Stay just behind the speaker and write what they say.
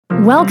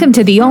Welcome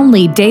to the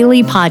only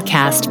daily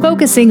podcast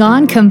focusing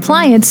on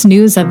compliance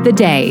news of the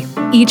day.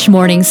 Each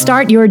morning,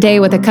 start your day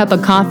with a cup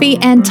of coffee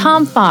and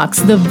Tom Fox,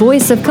 the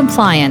voice of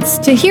compliance,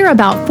 to hear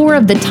about 4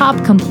 of the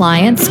top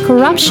compliance,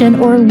 corruption,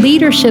 or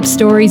leadership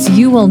stories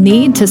you will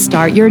need to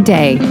start your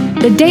day.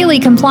 The Daily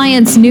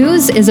Compliance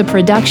News is a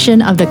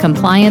production of the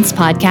Compliance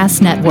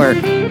Podcast Network.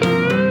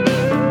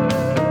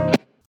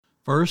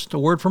 First, a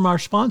word from our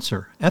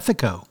sponsor,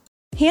 Ethico.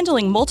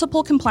 Handling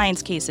multiple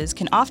compliance cases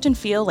can often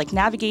feel like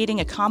navigating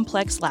a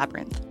complex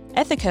labyrinth.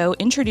 Ethico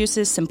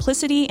introduces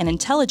simplicity and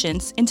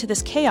intelligence into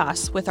this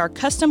chaos with our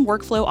custom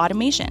workflow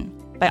automation.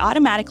 By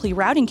automatically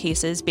routing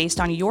cases based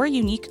on your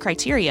unique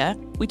criteria,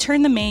 we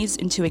turn the maze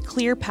into a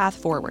clear path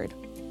forward.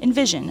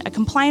 Envision a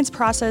compliance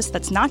process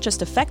that's not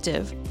just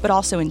effective, but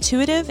also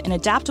intuitive and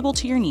adaptable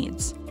to your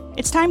needs.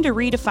 It's time to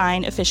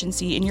redefine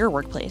efficiency in your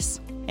workplace.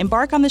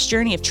 Embark on this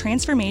journey of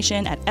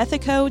transformation at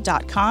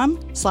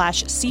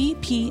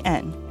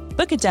ethico.com/CPN.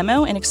 Book a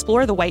demo and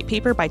explore the white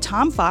paper by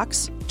Tom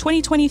Fox,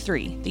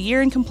 2023, The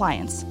Year in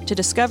Compliance, to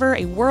discover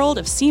a world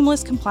of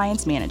seamless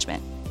compliance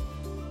management.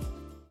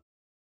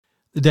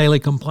 The Daily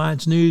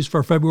Compliance News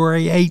for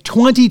February 8,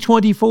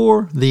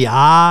 2024, the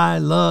I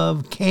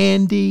Love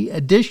Candy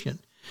edition.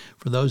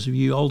 For those of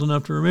you old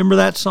enough to remember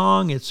that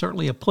song, it's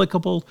certainly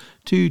applicable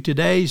to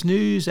today's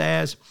news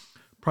as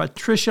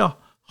Patricia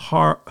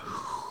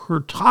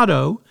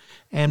Hurtado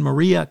and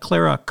Maria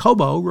Clara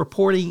Cobo,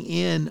 reporting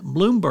in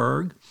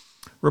Bloomberg,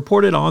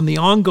 reported on the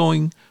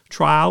ongoing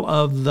trial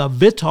of the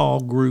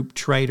Vitol Group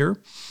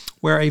trader,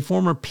 where a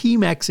former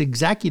Pemex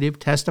executive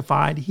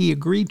testified he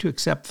agreed to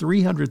accept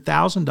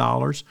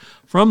 $300,000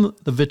 from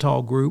the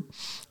Vitol Group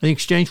in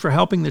exchange for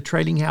helping the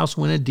trading house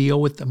win a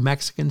deal with the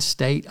Mexican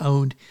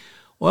state-owned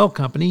oil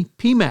company,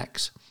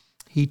 Pemex.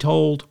 He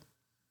told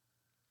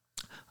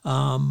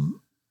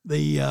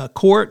the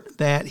court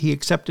that he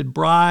accepted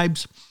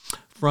bribes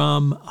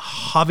from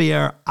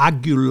Javier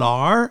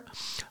Aguilar,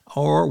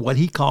 or what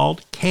he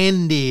called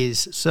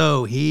candies.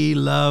 So he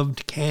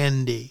loved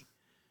candy.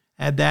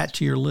 Add that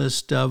to your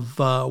list of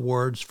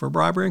words for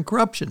bribery and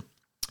corruption.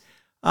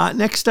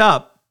 Next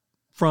up,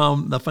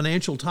 from the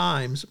Financial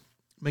Times,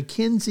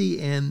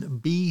 McKinsey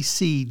and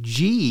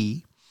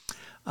BCG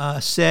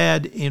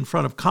said in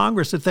front of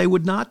Congress that they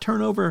would not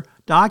turn over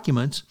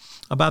documents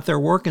about their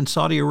work in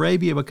Saudi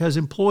Arabia because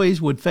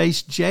employees would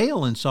face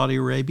jail in Saudi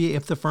Arabia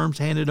if the firms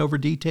handed over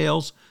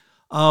details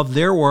of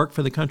their work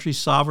for the country's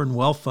sovereign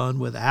wealth fund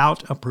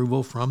without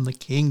approval from the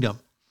kingdom.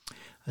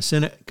 A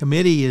Senate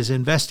committee is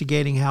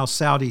investigating how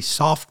Saudi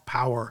soft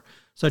power,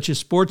 such as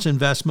sports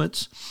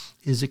investments,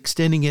 is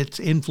extending its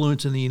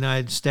influence in the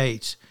United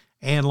States,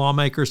 and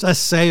lawmakers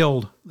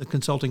assailed the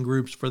consulting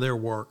groups for their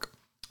work.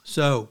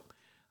 So,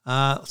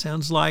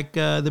 sounds like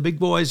the big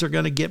boys are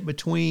going to get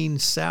between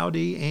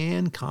Saudi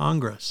and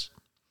Congress.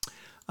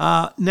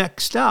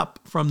 Next up,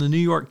 from the New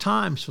York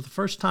Times, for the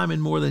first time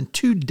in more than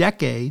 2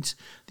 decades,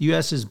 the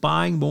U.S. is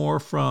buying more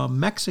from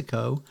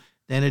Mexico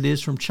than it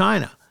is from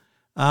China.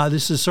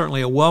 This is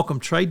certainly a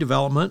welcome trade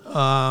development,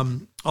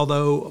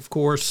 although, of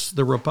course,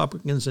 the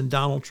Republicans and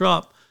Donald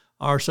Trump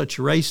are such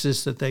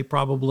racists that they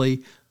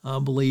probably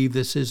believe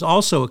this is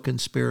also a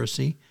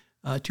conspiracy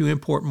to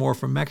import more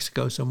from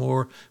Mexico, so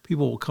more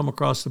people will come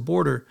across the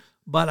border.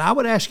 But I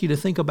would ask you to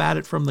think about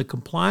it from the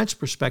compliance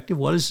perspective.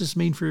 What does this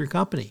mean for your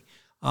company?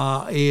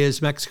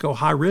 Is Mexico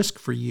high risk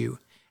for you?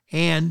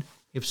 And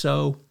if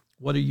so,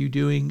 what are you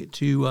doing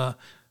to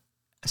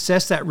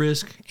assess that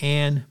risk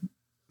and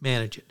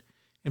manage it?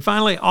 And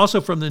finally,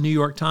 also from the New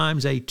York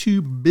Times, a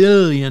 $2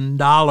 billion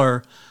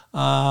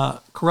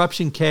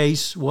corruption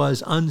case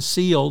was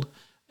unsealed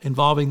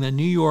involving the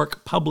New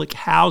York Public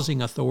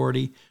Housing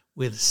Authority,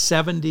 with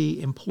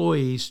 70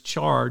 employees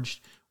charged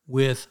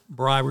with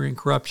bribery and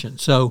corruption.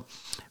 So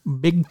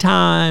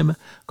big-time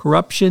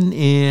corruption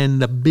in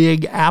the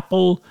Big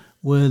Apple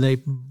with a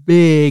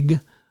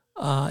big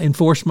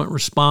enforcement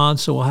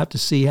response. So we'll have to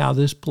see how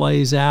this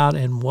plays out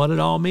and what it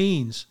all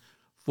means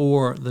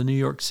for the New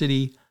York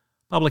City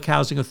Public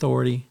Housing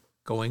Authority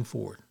going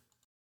forward.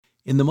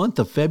 In the month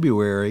of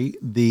February,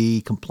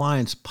 the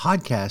Compliance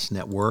Podcast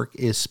Network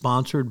is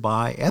sponsored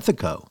by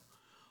Ethico.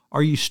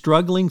 Are you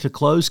struggling to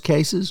close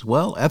cases?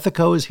 Well,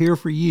 Ethico is here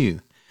for you.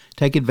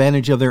 Take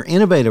advantage of their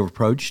innovative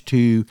approach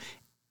to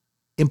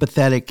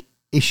empathetic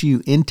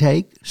issue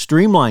intake,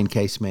 streamlined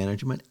case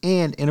management,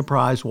 and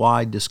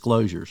enterprise-wide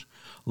disclosures.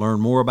 Learn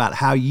more about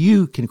how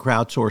you can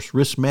crowdsource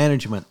risk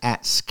management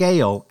at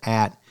scale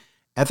at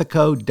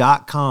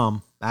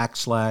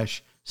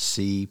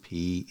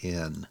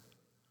ethico.com/CPN.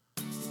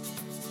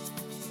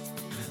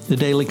 The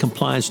Daily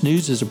Compliance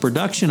News is a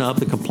production of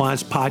the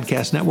Compliance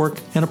Podcast Network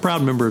and a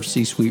proud member of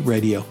C-Suite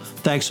Radio.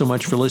 Thanks so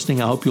much for listening.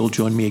 I hope you'll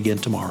join me again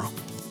tomorrow.